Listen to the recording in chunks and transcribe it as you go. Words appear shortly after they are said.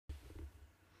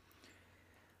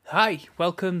Hi,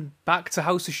 welcome back to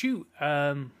House of Shoot.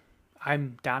 I'm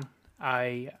Dan.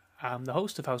 I am the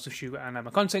host of House of Shoot, and I'm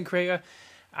a content creator.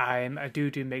 I'm a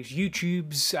dude who makes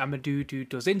YouTubes. I'm a dude who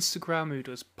does Instagram, who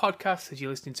does podcasts, as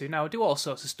you're listening to now. I do all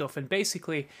sorts of stuff, and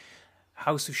basically,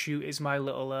 House of Shoot is my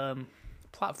little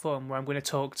platform where I'm going to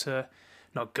talk to,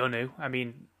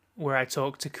 where I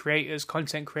talk to creators,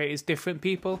 content creators, different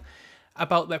people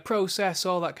about their process,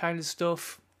 all that kind of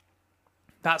stuff.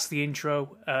 That's the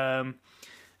intro.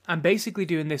 I'm basically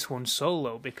doing this one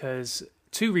solo because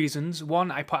two reasons. One,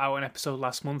 I put out an episode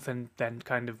last month and then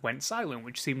kind of went silent,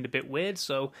 which seemed a bit weird.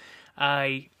 So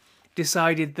I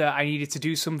decided that I needed to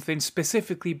do something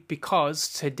specifically because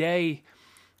today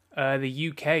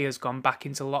the UK has gone back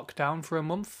into lockdown for a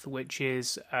month, which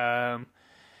is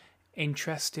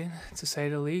interesting to say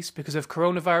the least because of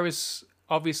coronavirus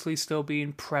obviously still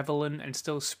being prevalent and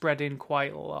still spreading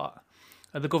quite a lot.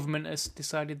 The government has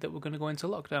decided that we're going to go into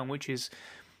lockdown, which is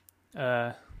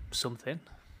something.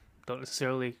 Don't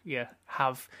necessarily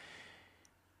have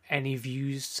any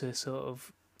views to sort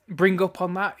of bring up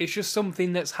on that. It's just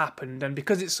something that's happened, and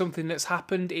because it's something that's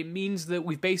happened, it means that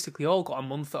we've basically all got a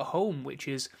month at home, which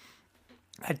is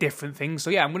a different thing. So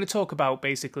yeah, I'm going to talk about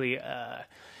basically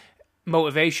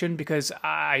motivation because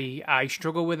I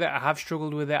struggle with it. I have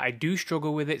struggled with it. I do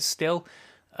struggle with it still.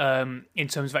 In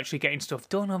terms of actually getting stuff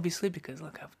done, obviously, because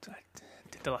look, I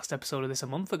did the last episode of this a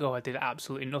month ago. I did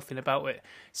absolutely nothing about it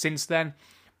since then.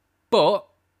 But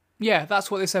yeah, that's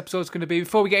what this episode's going to be.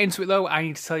 Before we get into it though, I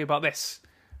need to tell you about this.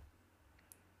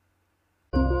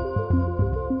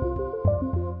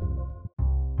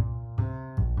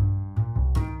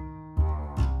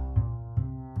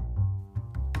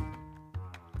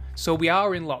 So we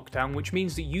are in lockdown, which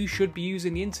means that you should be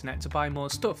using the internet to buy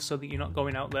more stuff so that you're not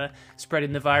going out there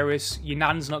spreading the virus. Your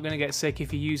nan's not going to get sick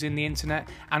if you're using the internet.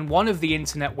 And one of the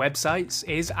internet websites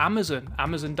is Amazon,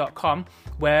 Amazon.com,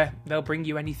 where they'll bring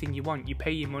you anything you want. You pay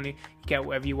your money, you get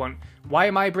whatever you want. Why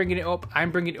am I bringing it up?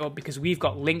 I'm bringing it up because we've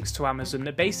got links to Amazon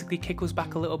that basically kick us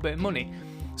back a little bit of money.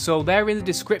 So they're in the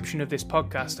description of this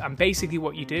podcast, and basically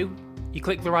what you do, you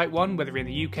click the right one, whether you're in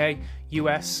the UK,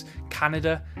 US,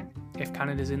 Canada, if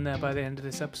Canada's in there by the end of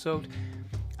this episode,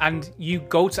 and you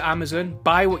go to Amazon,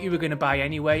 buy what you were going to buy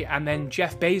anyway, and then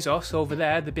Jeff Bezos over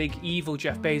there, the big evil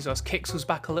Jeff Bezos, kicks us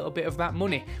back a little bit of that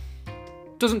money.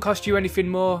 Doesn't cost you anything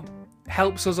more,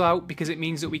 helps us out because it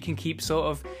means that we can keep sort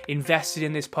of invested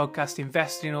in this podcast,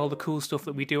 invested in all the cool stuff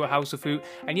that we do at House of Food,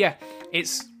 and yeah,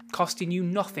 it's costing you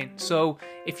nothing. So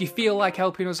if you feel like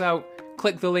helping us out,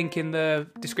 click the link in the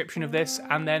description of this,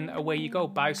 and then away you go,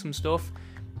 buy some stuff.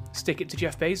 Stick it to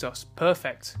Jeff Bezos.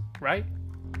 Perfect, right?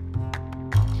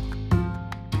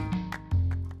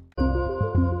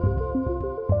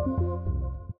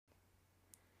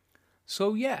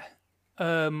 So yeah,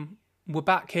 we're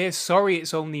back here. Sorry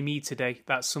it's only me today.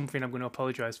 That's something I'm going to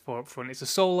apologise for up front. It's a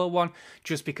solo one,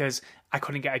 just because I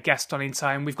couldn't get a guest on in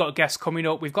time. We've got guests coming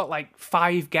up. We've got like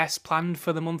 5 guests planned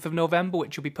for the month of November,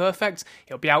 which will be perfect.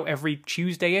 It'll be out every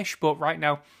Tuesday-ish, but right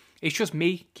now, it's just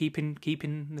me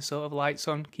keeping the sort of lights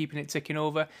on, keeping it ticking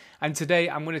over. And today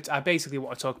I basically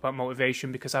want to talk about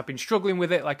motivation because I've been struggling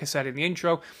with it, like I said in the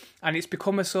intro, and it's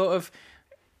become a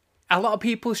lot of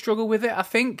people struggle with it, I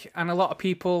think, and a lot of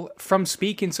people, from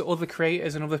speaking to other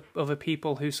creators and other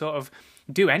people who sort of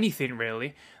do anything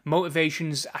really,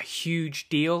 motivation's a huge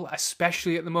deal,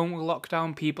 especially at the moment with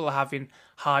lockdown. People are having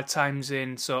hard times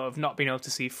in sort of not being able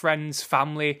to see friends,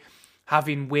 family,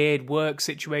 having weird work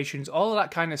situations, all of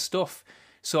that kind of stuff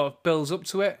sort of builds up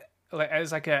to it. Like,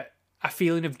 it's like a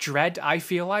feeling of dread, I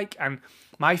feel like. And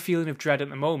my feeling of dread at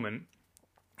the moment,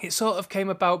 it sort of came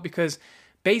about because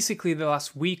basically the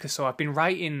last week or so, I've been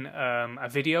writing a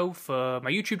video for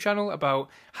my YouTube channel about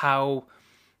the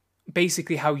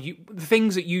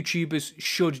things that YouTubers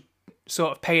should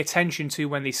sort of pay attention to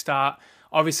when they start.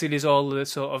 Obviously, there's all the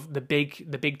sort of the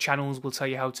big channels will tell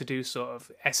you how to do sort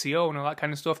of SEO and all that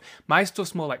kind of stuff. My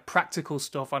stuff's more like practical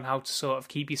stuff on how to sort of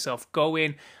keep yourself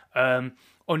going,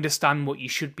 understand what you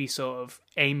should be sort of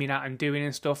aiming at and doing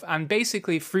and stuff. And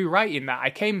basically, through writing that,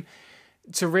 I came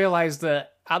to realize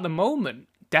that at the moment,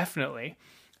 definitely,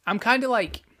 I'm kind of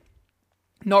like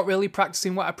not really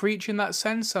practicing what I preach in that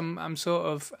sense.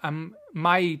 I'm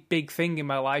my big thing in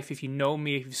my life, if you know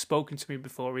me, if you've spoken to me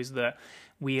before, is that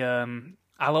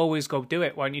I'll always go, do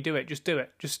it. Why don't you do it? Just do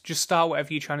it. Just start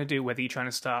whatever you're trying to do, whether you're trying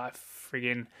to start a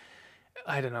friggin',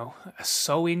 I don't know, a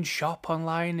sewing shop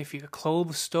online, if you're a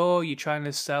clothes store, you're trying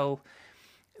to sell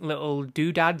little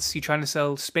doodads, you're trying to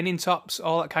sell spinning tops,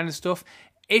 all that kind of stuff.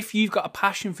 If you've got a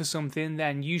passion for something,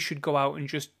 then you should go out and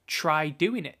just try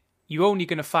doing it. You're only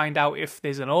going to find out if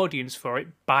there's an audience for it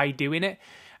by doing it.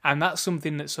 And that's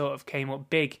something that sort of came up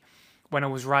big when I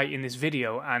was writing this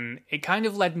video, and it kind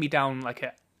of led me down like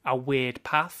a weird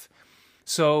path.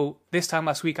 So this time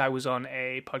last week I was on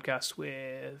a podcast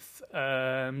with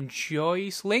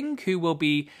Joyce Ling,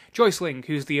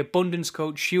 who's the abundance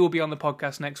coach. She will be on the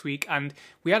podcast next week, and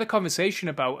we had a conversation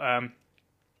about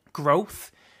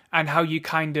growth and how you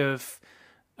kind of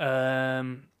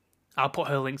I'll put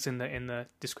her links in the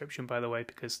description, by the way,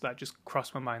 because that just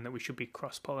crossed my mind that we should be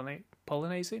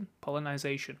pollinization.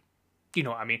 You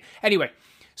know what I mean. Anyway,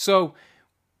 so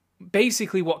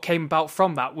basically what came about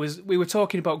from that was we were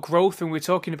talking about growth, and we were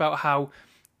talking about how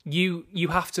you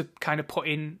have to kind of put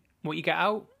in what you get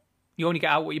out. You only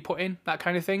get out what you put in, that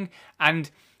kind of thing.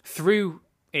 And through,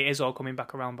 it is all coming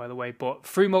back around, by the way, but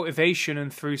through motivation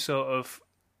and through sort of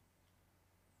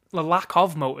the lack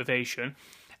of motivation,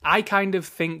 I kind of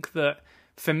think that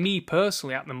for me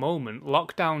personally at the moment,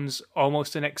 lockdown's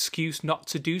almost an excuse not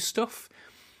to do stuff,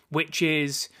 which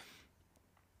is...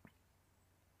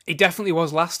 It definitely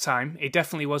was last time. It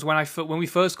definitely was when we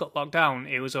first got locked down.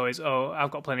 It was always, oh,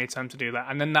 I've got plenty of time to do that,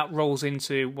 and then that rolls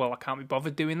into, well, I can't be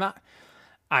bothered doing that.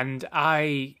 And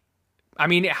I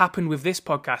mean, it happened with this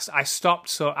podcast. I stopped,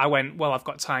 so I went, well, I've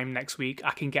got time next week.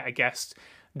 I can get a guest.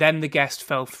 Then the guest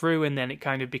fell through, and then it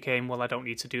kind of became, well, I don't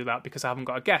need to do that because I haven't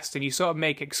got a guest. And you sort of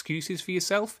make excuses for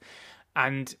yourself,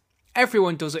 and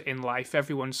everyone does it in life.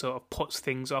 Everyone sort of puts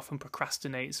things off and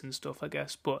procrastinates and stuff, I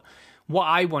guess. But what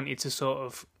I wanted to sort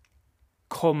of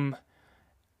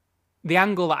the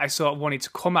angle that I sort of wanted to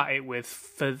come at it with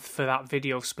for that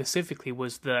video specifically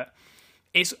was that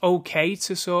it's okay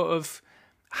to sort of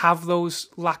have those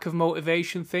lack of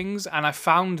motivation things. And I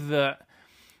found that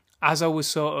as I was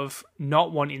sort of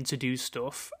not wanting to do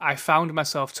stuff, I found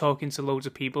myself talking to loads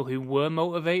of people who were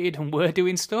motivated and were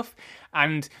doing stuff.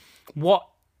 And what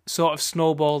sort of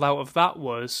snowballed out of that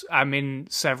was I'm in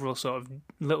several sort of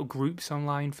little groups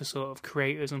online for sort of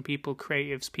creators and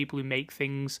creatives, people who make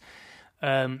things.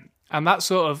 And that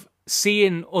sort of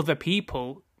seeing other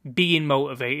people being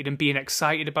motivated and being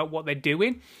excited about what they're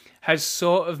doing has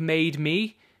sort of made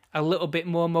me a little bit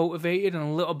more motivated and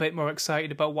a little bit more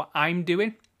excited about what I'm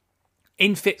doing.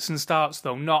 In fits and starts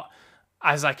though, not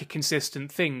as like a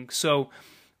consistent thing. So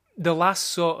the last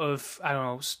sort of,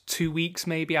 2 weeks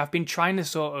maybe, I've been trying to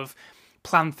sort of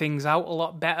plan things out a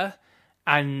lot better.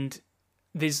 And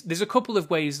there's a couple of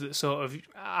ways that sort of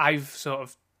I've sort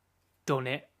of done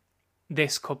it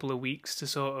this couple of weeks to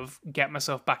sort of get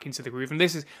myself back into the groove. And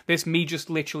this me just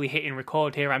literally hitting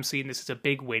record here. I'm seeing this as a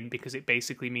big win because it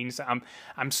basically means that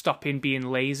I'm stopping being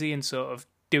lazy and sort of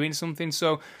doing something.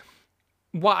 So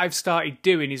what I've started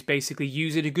doing is basically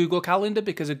using a Google Calendar,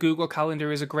 because a Google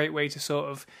Calendar is a great way to sort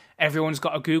of, everyone's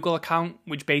got a Google account,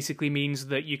 which basically means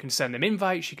that you can send them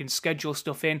invites, you can schedule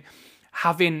stuff in.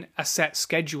 Having a set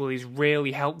schedule is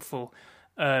really helpful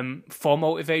for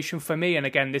motivation for me. And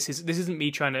again, this isn't me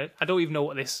trying to, I don't even know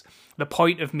what the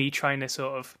point of me trying to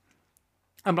sort of,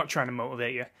 I'm not trying to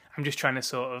motivate you. I'm just trying to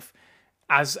sort of,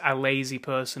 as a lazy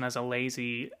person,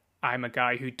 I'm a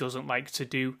guy who doesn't like to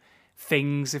do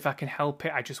things if I can help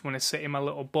it. I just want to sit in my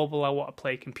little bubble. I want to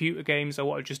play computer games. I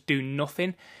want to just do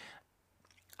nothing.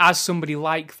 As somebody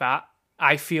like that,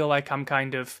 I feel like I'm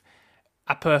kind of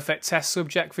a perfect test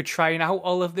subject for trying out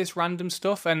all of this random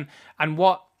stuff. And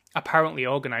what apparently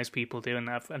organised people do, and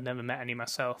I've never met any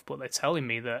myself, but they're telling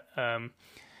me that that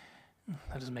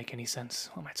doesn't make any sense.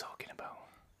 What am I talking about?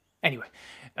 Anyway,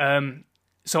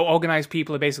 so organised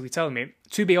people are basically telling me,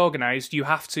 to be organised, you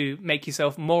have to make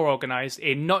yourself more organised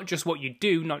in not just what you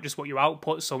do, not just what you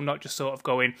output, so not just sort of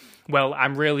going, well,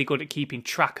 I'm really good at keeping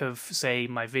track of, say,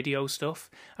 my video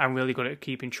stuff, I'm really good at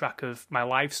keeping track of my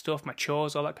live stuff, my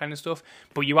chores, all that kind of stuff,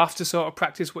 but you have to sort of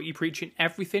practice what you preach in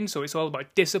everything, so it's all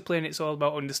about discipline, it's all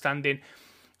about understanding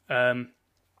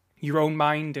your own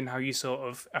mind and how you sort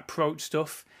of approach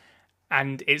stuff,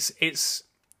 and it's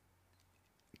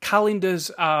calendars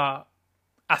are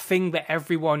a thing that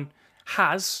everyone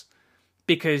has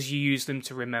because you use them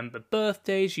to remember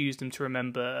birthdays, you use them to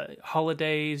remember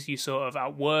holidays, you sort of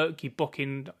at work, you book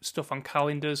in stuff on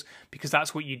calendars because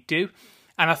that's what you do.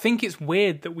 And I think it's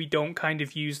weird that we don't kind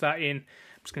of use that in...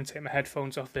 I'm just going to take my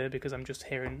headphones off there because I'm just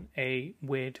hearing a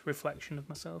weird reflection of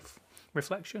myself.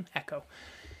 Reflection? Echo.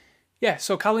 Yeah,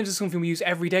 so calendars are something we use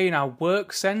every day in our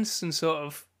work sense, and sort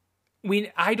of...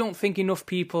 I don't think enough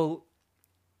people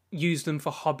use them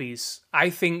for hobbies. I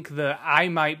think that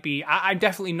I'm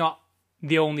definitely not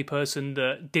the only person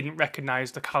that didn't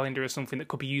recognise the calendar as something that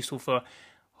could be useful for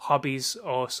hobbies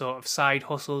or sort of side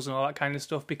hustles and all that kind of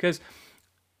stuff, because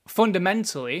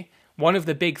fundamentally, one of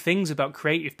the big things about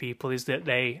creative people is that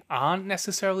they aren't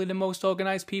necessarily the most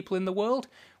organised people in the world,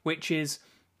 which is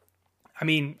I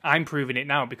mean, I'm proving it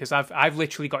now because I've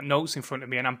literally got notes in front of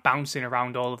me and I'm bouncing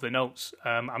around all of the notes.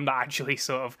 I'm not actually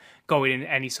sort of going in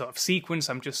any sort of sequence.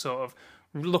 I'm just sort of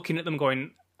looking at them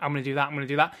going, I'm going to do that, I'm going to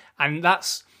do that. And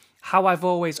that's how I've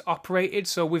always operated.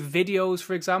 So with videos,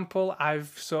 for example,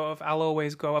 I'll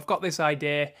always go, I've got this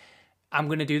idea, I'm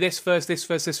going to do this first, this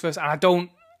first, this first, and I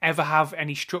don't ever have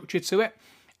any structure to it.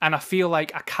 And I feel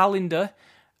like a calendar,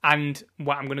 and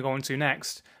what I'm going to go on to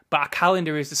next, but a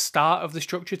calendar is the start of the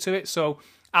structure to it. So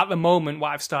at the moment, what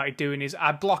I've started doing is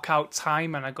I block out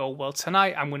time and I go, well,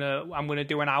 tonight I'm gonna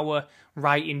do an hour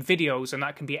writing videos, and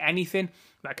that can be anything.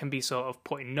 That can be sort of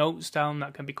putting notes down,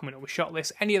 that can be coming up with shot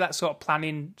lists, any of that sort of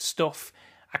planning stuff.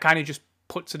 I kind of just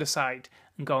put to the side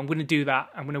and go, I'm going to do that.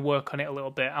 I'm going to work on it a little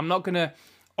bit. I'm not going to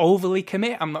overly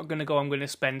commit. I'm not going to go, I'm going to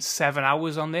spend 7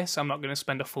 hours on this. I'm not going to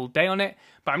spend a full day on it,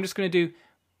 but I'm just going to do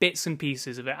bits and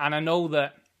pieces of it. And I know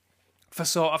that for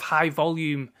sort of high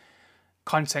volume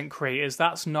content creators,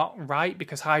 that's not right,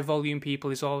 because high volume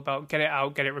people is all about get it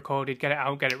out, get it recorded, get it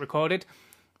out, get it recorded.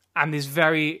 And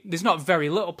there's not very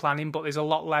little planning, but there's a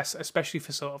lot less, especially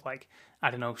for sort of like, I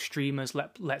don't know, streamers,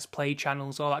 let's play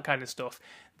channels, all that kind of stuff.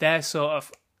 They're sort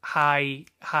of high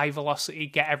velocity,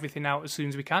 get everything out as soon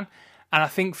as we can. And I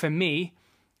think for me,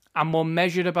 I'm more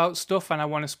measured about stuff and I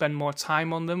want to spend more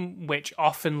time on them, which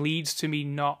often leads to me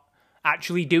not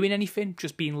actually doing anything,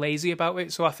 just being lazy about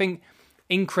it. So I think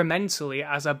incrementally,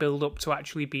 as I build up to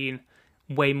actually being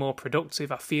way more productive,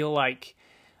 I feel like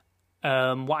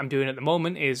what I'm doing at the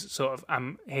moment is sort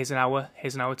of, here's an hour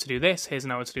to do this, here's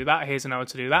an hour to do that, here's an hour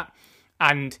to do that.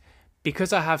 And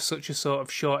because I have such a sort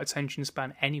of short attention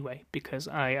span anyway, because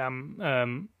I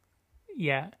am,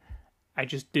 I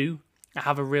just do. I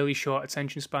have a really short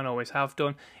attention span, always have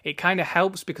done. It kind of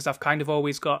helps because I've kind of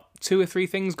always got 2 or 3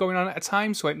 things going on at a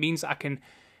time, so it means I can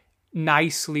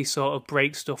nicely sort of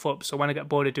break stuff up. So when I get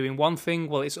bored of doing one thing,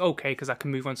 well, it's okay because I can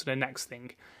move on to the next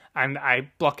thing. And I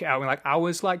block it out in like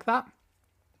hours like that.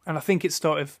 And I think it's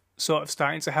sort of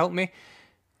starting to help me.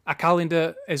 A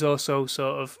calendar is also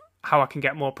sort of how I can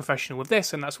get more professional with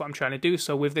this, and that's what I'm trying to do.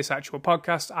 So with this actual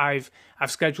podcast, I've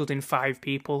scheduled in 5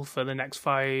 people for the next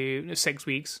 6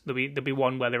 weeks. There'll be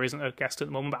one where there isn't a guest at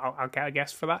the moment, but I'll get a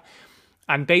guest for that.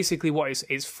 And basically what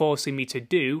it's forcing me to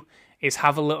do is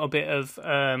have a little bit of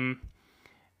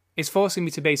it's forcing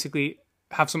me to basically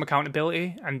have some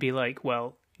accountability and be like,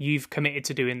 well, you've committed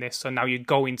to doing this, so now you're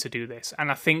going to do this.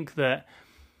 And I think that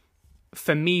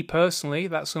for me personally,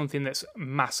 that's something that's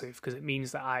massive, because it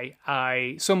means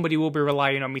that somebody will be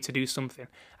relying on me to do something.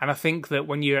 And I think that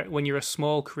when you're a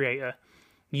small creator,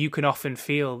 you can often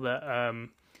feel that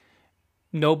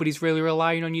nobody's really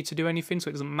relying on you to do anything, so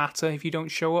it doesn't matter if you don't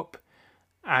show up.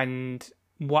 And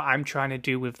what I'm trying to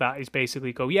do with that is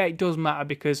basically go, yeah, it does matter,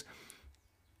 because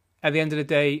at the end of the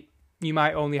day, you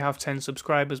might only have 10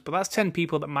 subscribers, but that's 10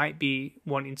 people that might be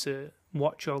wanting to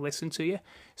watch or listen to you.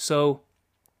 So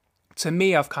to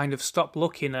me, I've kind of stopped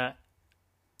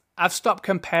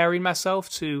comparing myself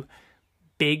to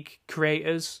big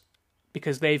creators,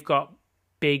 because they've got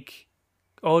big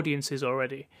audiences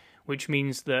already, which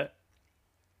means that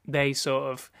they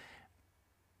sort of,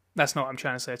 that's not what I'm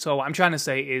trying to say at all. What I'm trying to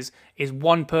say is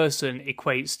one person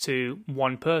equates to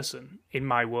one person in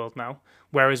my world now.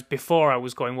 Whereas before I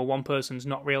was going, well, one person's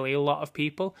not really a lot of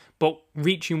people, but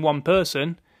reaching one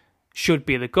person should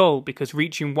be the goal, because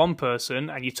reaching one person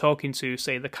and you're talking to,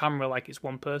 say, the camera like it's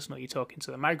one person, or you're talking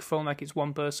to the microphone like it's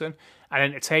one person, and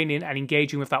entertaining and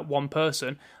engaging with that one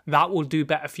person, that will do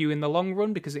better for you in the long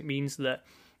run, because it means that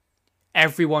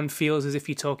everyone feels as if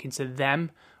you're talking to them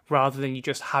rather than you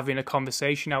just having a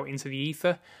conversation out into the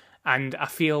ether. And I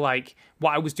feel like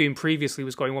what I was doing previously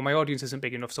was going, well, my audience isn't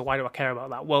big enough, so why do I care about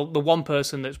that? Well, the one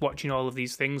person that's watching all of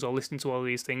these things or listening to all of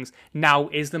these things now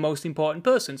is the most important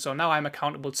person. So now I'm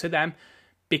accountable to them,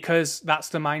 because that's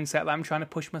the mindset that I'm trying to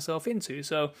push myself into.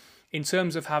 So in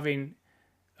terms of having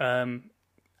a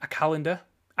calendar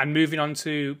and moving on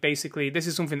to, basically, this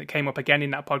is something that came up again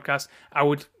in that podcast. I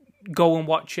would go and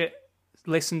watch it,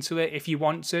 listen to it if you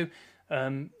want to.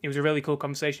 It was a really cool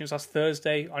conversation. It was last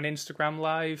Thursday on Instagram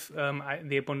Live.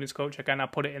 The Abundance Coach, again, I'll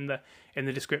put it in the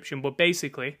description. But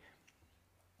basically,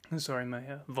 I'm sorry, my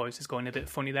voice is going a bit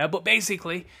funny there. But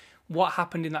basically, what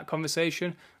happened in that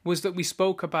conversation was that we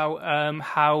spoke about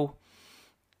how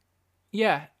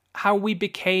we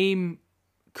became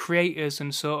creators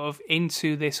and sort of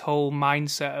into this whole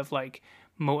mindset of like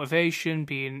motivation,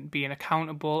 being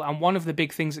accountable. And one of the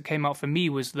big things that came out for me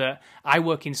was that I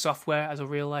work in software as a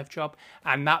real life job,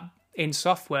 and that in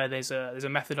software there's a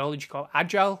methodology called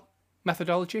Agile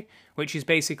methodology, which is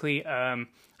basically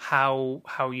how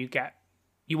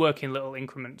you work in little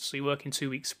increments. So you work in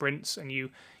 2-week sprints, and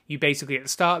you you basically, at the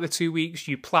start of the 2 weeks,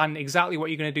 you plan exactly what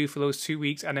you're going to do for those 2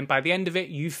 weeks, and then by the end of it,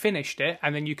 you've finished it,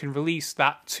 and then you can release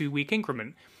that 2-week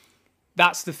increment.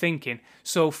 That's the thinking.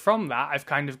 So from that, I've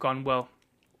kind of gone, well,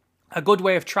 a good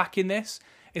way of tracking this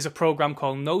is a program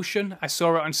called Notion. I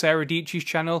saw it on Sarah Dietschy's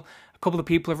channel. A couple of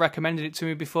people have recommended it to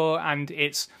me before, and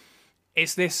it's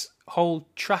this whole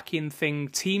tracking thing.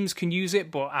 Teams can use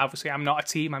it, but obviously I'm not a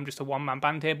team. I'm just a one-man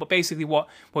band here. But basically what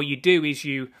you do is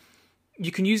you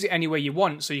can use it any way you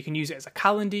want. So you can use it as a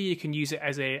calendar. You can use it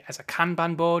as a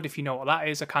Kanban board, if you know what that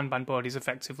is. A Kanban board is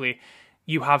effectively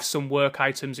you have some work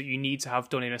items that you need to have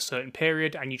done in a certain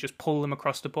period, and you just pull them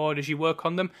across the board as you work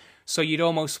on them. So you'd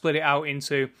almost split it out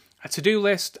into a to-do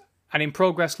list, an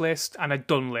in-progress list, and a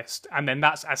done list. And then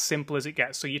that's as simple as it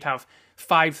gets. So you'd have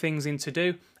 5 things in to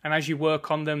do, and as you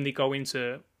work on them, they go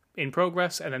into in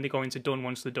progress, and then they go into done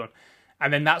once they're done.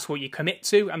 And then that's what you commit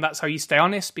to, and that's how you stay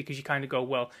honest, because you kind of go,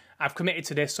 well, I've committed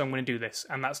to this, so I'm going to do this.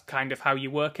 And that's kind of how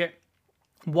you work it.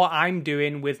 What I'm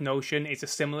doing with Notion is a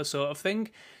similar sort of thing.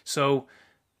 So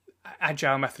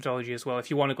agile methodology as well.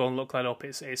 If you want to go and look that up,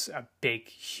 it's a big,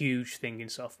 huge thing in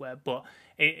software, but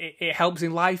it helps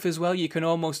in life as well. You can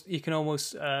almost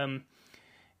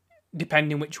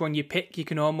depending which one you pick, you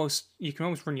can almost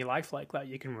run your life like that.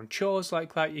 You can run chores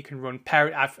like that. You can run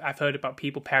parent. I've heard about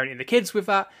people parenting the kids with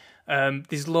that.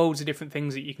 There's loads of different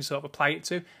things that you can sort of apply it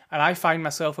to, and I find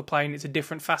myself applying it to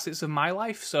different facets of my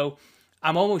life. So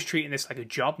I'm almost treating this like a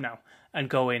job now and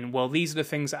going, well, these are the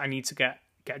things that I need to get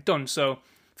done. So,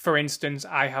 for instance,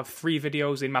 I have 3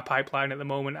 videos in my pipeline at the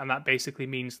moment, and that basically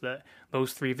means that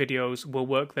those 3 videos will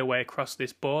work their way across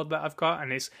this board that I've got,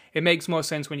 and it makes more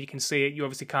sense when you can see it. You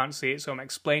obviously can't see it, so I'm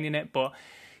explaining it, but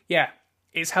yeah,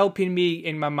 it's helping me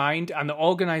in my mind, and the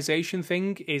organization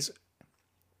thing is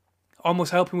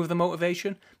almost helping with the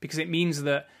motivation, because it means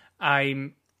that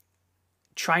I'm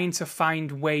trying to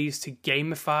find ways to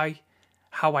gamify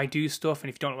how I do stuff. And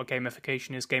if you don't know what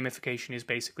gamification is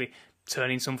basically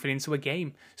turning something into a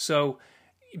game. So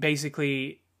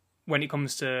basically, when it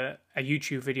comes to a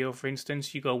YouTube video, for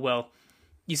instance, you go, well,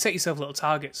 you set yourself little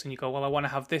targets and you go, well, I want to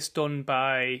have this done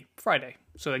by Friday.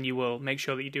 So then you will make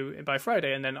sure that you do it by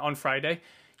Friday. And then on Friday,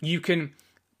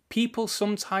 people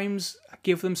sometimes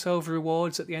give themselves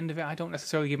rewards at the end of it. I don't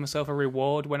necessarily give myself a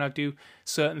reward when I do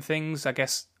certain things. I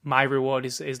guess my reward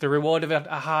is the reward of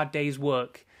a hard day's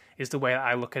work, is the way that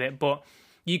I look at it. But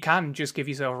you can just give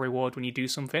yourself a reward when you do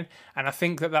something. And I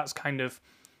think that that's kind of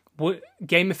what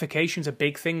gamification's a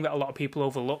big thing that a lot of people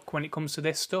overlook when it comes to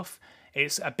this stuff.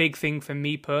 It's a big thing for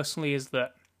me personally, is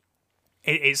that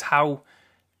it's how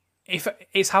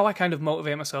I kind of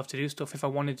motivate myself to do stuff. If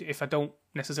I don't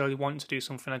necessarily want to do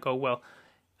something, I go, well,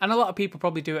 and a lot of people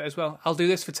probably do it as well. I'll do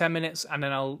this for 10 minutes and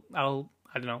then I'll I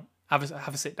don't know, have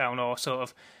a sit down, or sort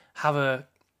of have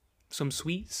some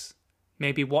sweets,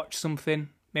 maybe watch something.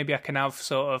 Maybe I can have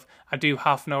I do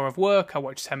half an hour of work, I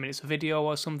watch 10 minutes of video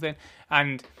or something,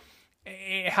 and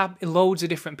loads of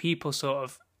different people sort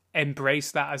of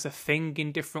embrace that as a thing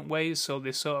in different ways. So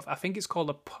there's I think it's called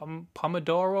a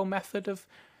Pomodoro method of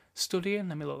studying.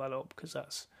 Let me look that up, because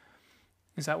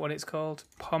is that what it's called?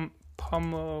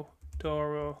 Pomodoro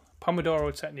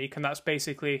technique, and that's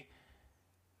basically,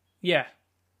 yeah,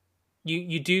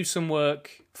 you do some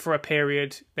work for a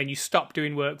period, then you stop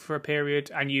doing work for a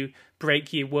period, and you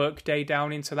break your work day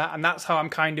down into that. And that's how I'm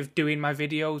kind of doing my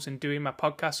videos and doing my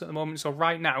podcasts at the moment. So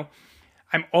right now,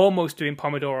 I'm almost doing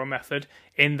Pomodoro method,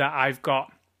 in that I've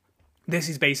got, this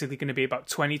is basically going to be about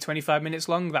 20-25 minutes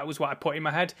long. That was what I put in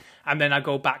my head. And then I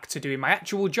go back to doing my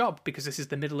actual job, because this is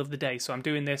the middle of the day. So I'm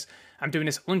doing this at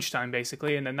lunchtime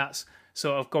basically. And then that's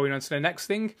sort of going on to the next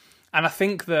thing. And I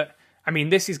think that,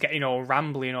 this is getting all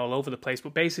rambly and all over the place,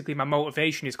 but basically my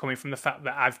motivation is coming from the fact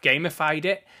that I've gamified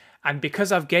it. And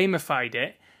because I've gamified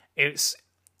it, it's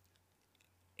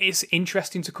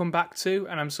interesting to come back to,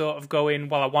 and I'm sort of going,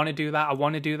 well, I want to do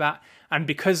that. And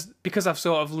because I've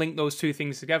sort of linked those two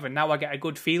things together, now I get a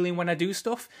good feeling when I do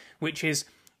stuff, which is,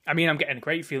 I'm getting a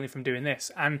great feeling from doing this.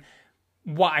 And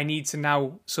what I need to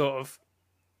now sort of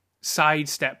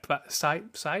sidestep,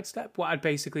 what I'd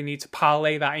basically need to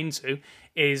parlay that into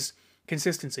is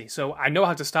consistency. So I know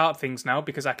how to start things now,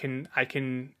 because I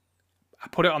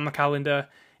put it on the calendar,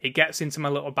 it gets into my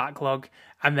little backlog,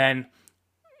 and then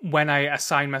when I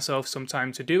assign myself some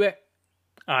time to do it,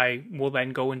 I will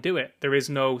then go and do it. There is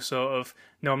no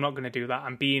no, I'm not going to do that.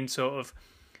 I'm being an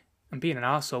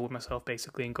arsehole with myself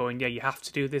basically, and going, yeah, you have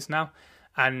to do this now.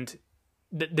 And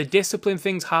the discipline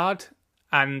thing's hard.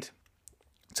 And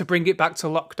to bring it back to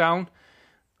lockdown,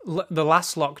 the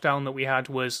last lockdown that we had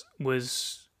was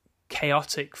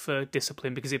chaotic for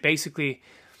discipline, because it basically,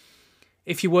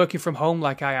 if you're working from home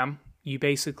like I am, you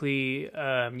basically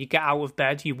you get out of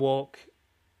bed, you walk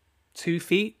 2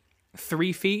 feet,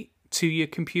 3 feet to your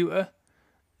computer,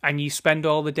 and you spend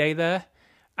all the day there.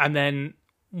 And then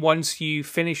once you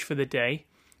finish for the day,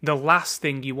 the last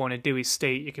thing you want to do is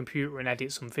stay at your computer and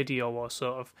edit some video or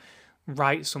sort of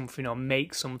write something or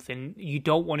make something. You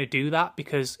don't want to do that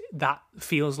because that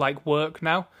feels like work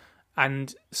now.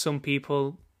 And some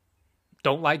people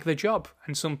don't like the job.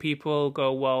 And some people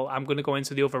go, well, I'm going to go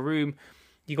into the other room.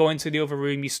 You go into the other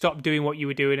room, you stop doing what you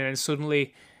were doing, and then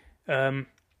suddenly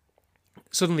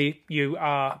you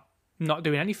are not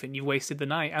doing anything. You've wasted the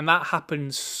night. And that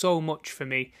happens so much for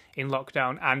me in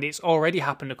lockdown. And it's already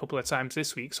happened a couple of times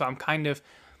this week. So I'm kind of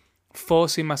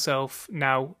forcing myself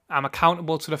now. I'm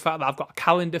accountable to the fact that I've got a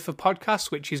calendar for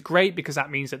podcasts, which is great because that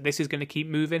means that this is going to keep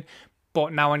moving.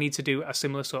 But now I need to do a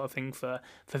similar sort of thing for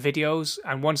videos.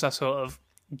 And once I sort of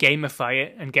gamify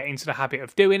it and get into the habit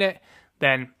of doing it,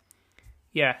 then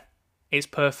yeah, it's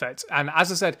perfect. And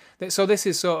as I said, so this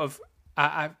is sort of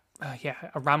a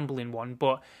rambling one,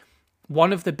 but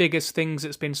one of the biggest things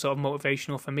that's been sort of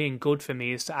motivational for me and good for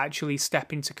me is to actually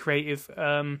step into creative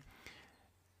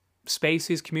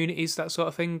spaces, communities, that sort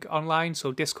of thing online.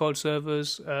 So Discord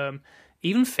servers,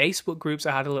 even Facebook groups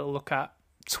I had a little look at,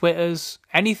 Twitters,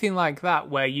 anything like that,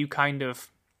 where you kind of,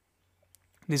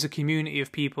 there's a community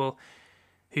of people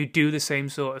who do the same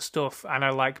sort of stuff and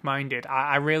are like-minded.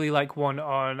 I really like one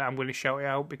on, I'm going to shout it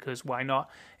out because why not?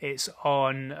 It's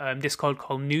on Discord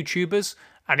called NewTubers,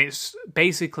 and it's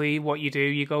basically what you do.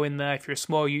 You go in there, if you're a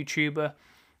small YouTuber,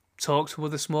 talk to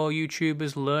other small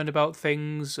YouTubers, learn about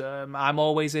things. I'm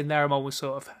always in there. I'm always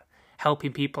sort of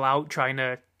helping people out, trying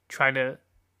to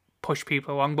push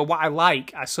people along. But what I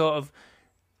like,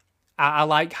 I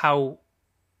like how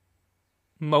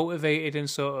motivated and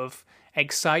sort of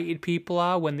excited people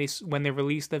are when they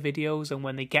release their videos and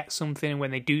when they get something and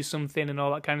when they do something and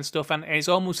all that kind of stuff. And it's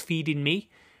almost feeding me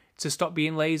to stop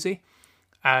being lazy.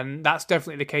 And that's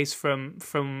definitely the case from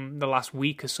the last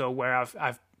week or so, where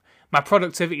I've my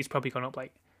productivity has probably gone up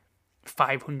like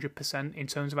 500% in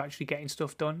terms of actually getting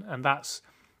stuff done. And that's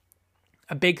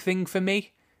a big thing for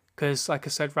me because, like I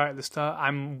said right at the start,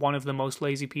 I'm one of the most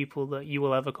lazy people that you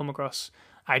will ever come across.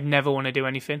 I'd never want to do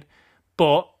anything,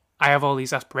 but I have all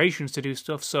these aspirations to do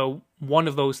stuff, so one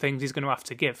of those things is going to have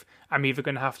to give. I'm either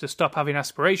going to have to stop having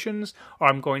aspirations, or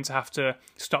I'm going to have to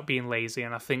stop being lazy.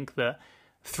 And I think that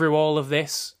through all of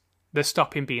this, the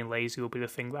stopping being lazy will be the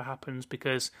thing that happens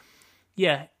because,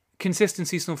 yeah,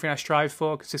 consistency is something I strive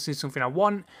for, consistency is something I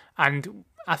want, and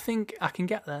I think I can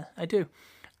get there. I do.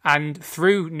 And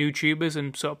through NewTubers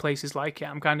and sort of places like it,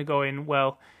 I'm kind of going,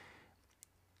 well,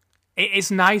 it's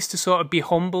nice to sort of be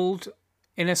humbled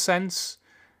in a sense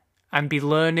and be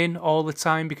learning all the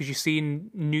time because you're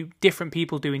seeing different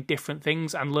people doing different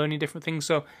things and learning different things.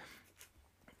 So,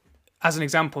 as an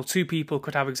example, 2 people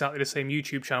could have exactly the same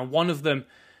YouTube channel. One of them,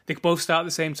 they could both start at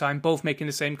the same time, both making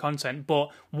the same content,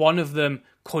 but one of them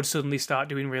could suddenly start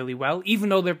doing really well, even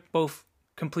though they're both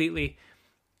completely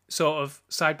sort of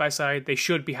side by side. They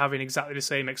should be having exactly the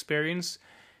same experience.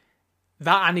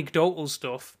 That anecdotal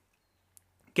stuff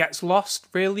gets lost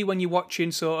really when you're watching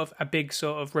sort of a big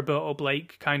sort of Roberto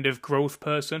Blake kind of growth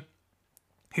person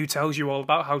who tells you all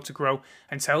about how to grow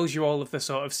and tells you all of the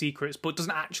sort of secrets, but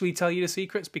doesn't actually tell you the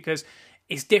secrets because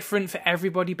it's different for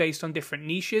everybody based on different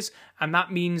niches. And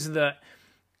that means that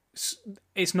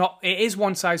it is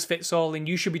one size fits all and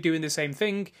you should be doing the same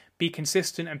thing. Be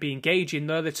consistent and be engaging.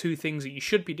 They're the 2 things that you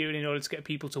should be doing in order to get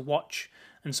people to watch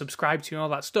and subscribe to you and all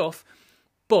that stuff.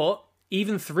 But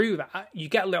even through that, you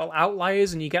get little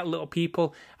outliers and you get little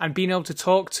people, and being able to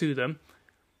talk to them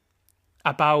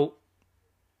about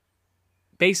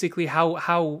basically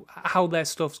how their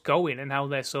stuff's going and how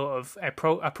they're sort of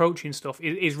approaching stuff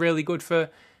is really good for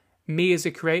me as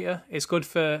a creator. It's good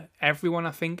for everyone,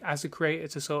 I think, as a creator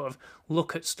to sort of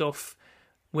look at stuff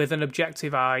with an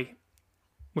objective eye,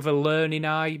 with a learning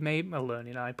eye, maybe a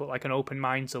learning eye, but like an open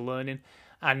mind to learning,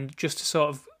 and just to sort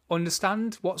of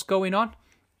understand what's going on.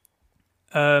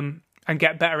 And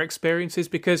get better experiences,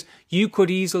 because you could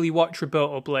easily watch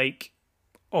Roberto Blake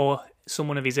or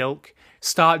someone of his ilk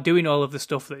start doing all of the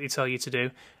stuff that they tell you to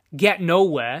do, get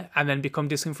nowhere, and then become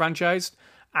disenfranchised.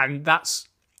 And that's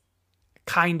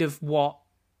kind of what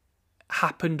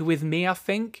happened with me, I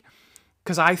think.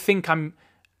 Because I think I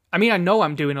know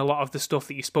I'm doing a lot of the stuff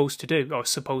that you're supposed to do, or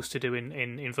supposed to do in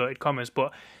inverted commas,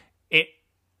 but it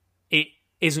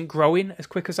isn't growing as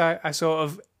quick as I sort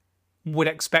of would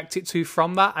expect it to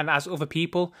from that, and as other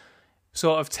people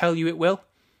sort of tell you it will.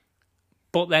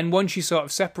 But then once you sort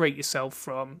of separate yourself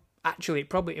from, actually it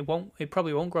probably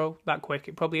won't grow that quick.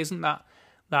 It probably isn't that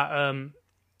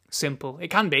simple. It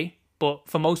can be, but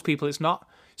for most people it's not.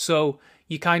 So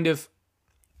you kind of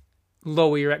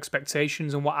lower your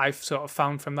expectations, and what I've sort of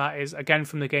found from that is, again,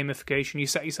 from the gamification, you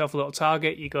set yourself a little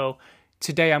target. You go,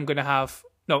 today I'm going to have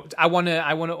I want to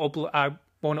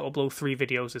upload 3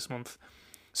 videos this month.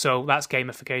 So that's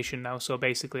gamification now. So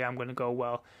basically I'm going to go,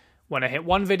 well, when I hit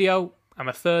 1 video, I'm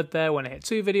a third there. When I hit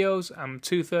 2 videos, I'm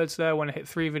 2/3 there. When I hit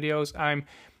 3 videos, I'm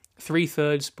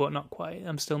 3/3, but not quite.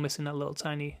 I'm still missing that little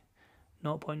tiny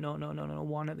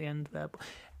 0.00001 at the end there.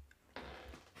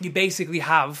 You basically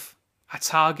have a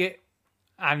target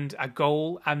and a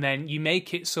goal, and then you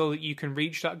make it so that you can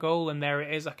reach that goal, and there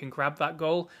it is. I can grab that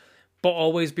goal, but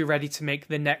always be ready to make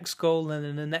the next goal and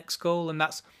then the next goal. And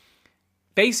that's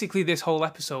basically, this whole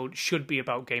episode should be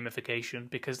about gamification,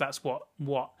 because that's what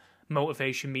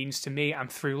motivation means to me. I'm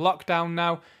through lockdown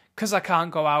now, because I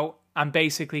can't go out. I'm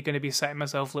basically going to be setting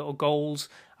myself little goals.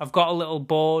 I've got a little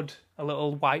board, a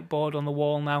little whiteboard on the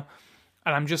wall now,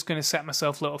 and I'm just going to set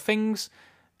myself little things,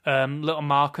 little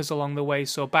markers along the way.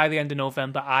 So by the end of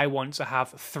November, I want to have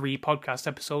 3 podcast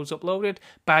episodes uploaded.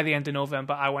 By the end of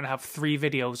November, I want to have 3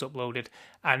 videos uploaded.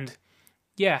 And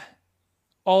yeah,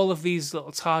 all of these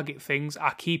little target things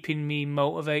are keeping me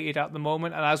motivated at the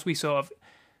moment. And as we sort of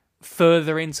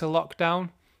further into lockdown,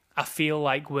 I feel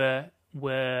like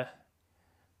we're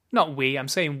not we, I'm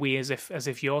saying we as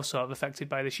if you're sort of affected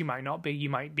by this. You might not be. You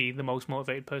might be the most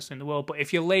motivated person in the world. But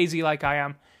if you're lazy like I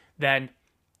am, then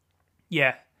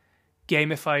yeah,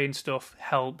 gamifying stuff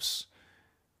helps.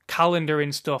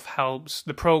 Calendaring stuff helps.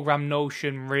 The program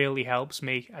Notion really helps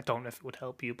me. I don't know if it would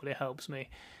help you, but it helps me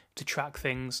to track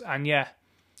things. And yeah,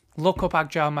 look up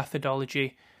agile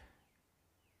methodology.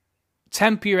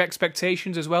 Temper your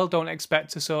expectations as well. Don't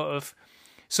expect to sort of...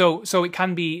 So it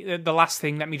can be the last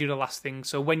thing. Let me do the last thing.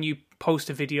 So when you post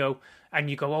a video and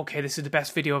you go, okay, this is the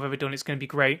best video I've ever done, it's going to be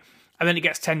great. And then it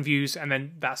gets 10 views, and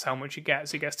then that's how much it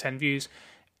gets. It gets 10 views.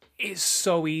 It's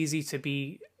so easy to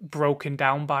be broken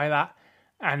down by that.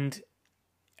 And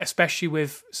especially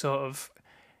with sort of...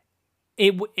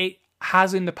 It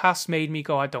has in the past made me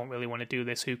go, I don't really want to do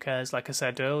this. Who cares? Like I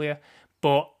said earlier.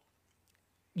 But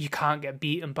you can't get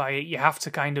beaten by it. You have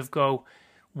to kind of go,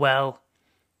 well,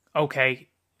 okay,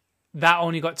 that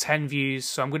only got 10 views,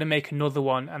 so I'm going to make another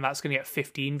one, and that's going to get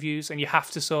 15 views. And you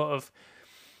have to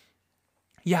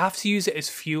use it as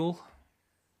fuel.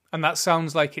 And that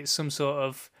sounds like it's some sort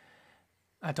of,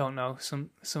 I don't know,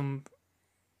 some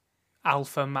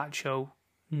alpha macho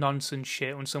nonsense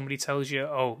shit when somebody tells you,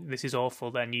 oh, this is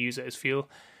awful, then you use it as fuel.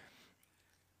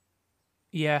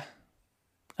 Yeah,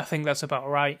 I think that's about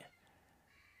right.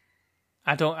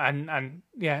 I don't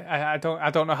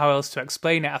know how else to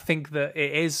explain it. I think that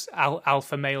it is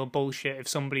alpha male bullshit if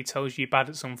somebody tells you you're bad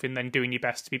at something, then doing your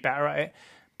best to be better at it.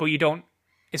 But you don't.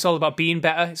 It's all about being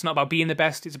better. It's not about being the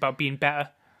best. It's about being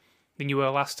better than you were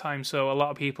last time. So a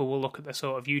lot of people will look at the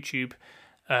sort of YouTube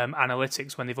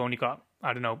analytics when they've only got,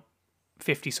 I don't know,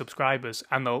 50 subscribers,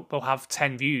 and they'll have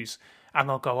 10 views, and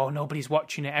they'll go, oh, nobody's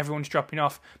watching it, everyone's dropping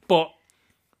off. But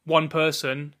one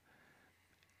person,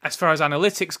 as far as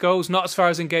analytics goes, not as far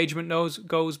as engagement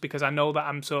goes, because I know that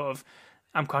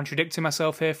I'm contradicting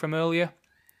myself here from earlier.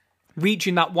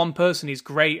 Reaching that one person is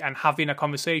great, and having a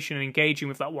conversation and engaging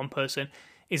with that one person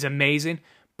is amazing.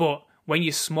 But when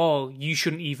you're small, you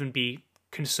shouldn't even be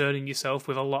concerning yourself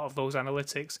with a lot of those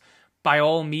analytics. By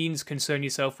all means, concern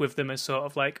yourself with them as sort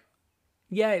of like,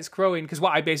 yeah, it's growing. Because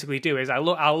what I basically do is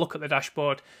I'll look at the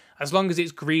dashboard. As long as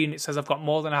it's green, it says I've got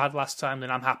more than I had last time, then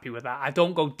I'm happy with that. I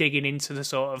don't go digging into the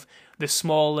sort of the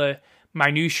smaller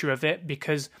minutiae of it,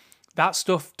 because that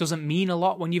stuff doesn't mean a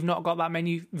lot when you've not got that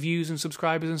many views and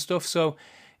subscribers and stuff. So,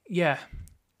 yeah,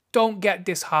 don't get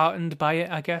disheartened by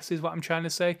it, I guess, is what I'm trying to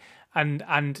say.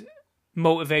 And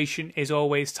motivation is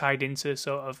always tied into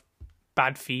sort of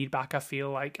bad feedback, I feel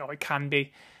like, or it can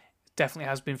be. Definitely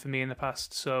has been for me in the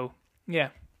past. So, yeah,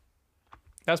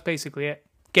 that's basically it.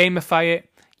 Gamify it.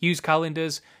 Use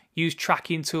calendars, use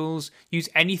tracking tools, use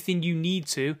anything you need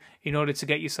to in order to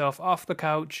get yourself off the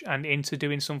couch and into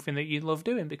doing something that you love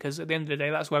doing, because at the end of the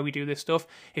day, that's why we do this stuff.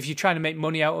 If you're trying to make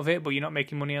money out of it, but you're not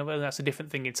making money out of it, that's a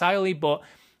different thing entirely. But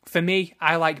for me,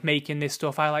 I like making this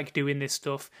stuff. I like doing this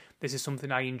stuff. This is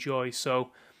something I enjoy.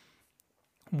 So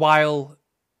while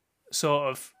sort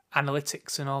of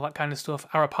analytics and all that kind of stuff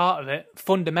are a part of it,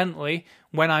 fundamentally,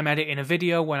 when I'm editing a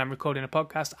video, when I'm recording a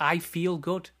podcast, I feel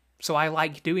good. So I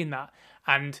like doing that.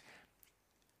 And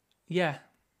yeah,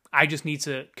 I just need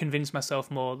to convince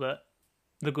myself more that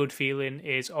the good feeling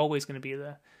is always going to be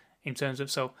there in terms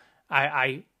of, so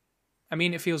I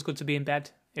mean, it feels good to be in bed.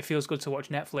 It feels good to watch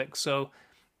Netflix. So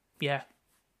yeah,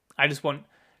 I just want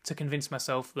to convince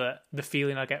myself that the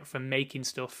feeling I get from making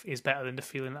stuff is better than the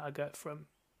feeling that I get from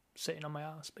sitting on my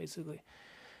ass, basically.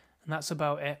 And that's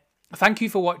about it. Thank you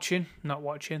for watching. Not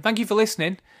watching. Thank you for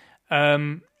listening.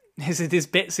 There's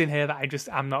bits in here that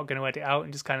I'm not going to edit out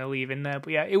and just kind of leave in there.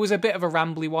 But yeah, it was a bit of a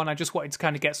rambly one. I just wanted to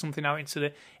kind of get something out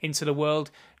into the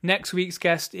world. Next week's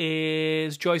guest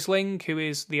is Joyce Ling, who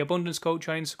is the Abundance Coach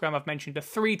on Instagram. I've mentioned her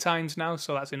 3 times now,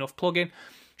 so that's enough plugging.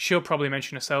 She'll probably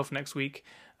mention herself next week.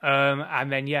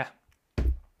 And then, yeah,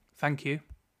 thank you.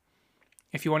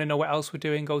 If you want to know what else we're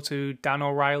doing, go to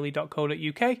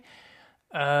danoreilly.co.uk.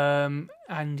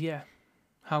 And yeah,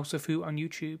 House of Hoot on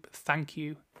YouTube. Thank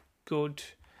you. Good.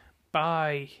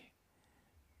 Bye.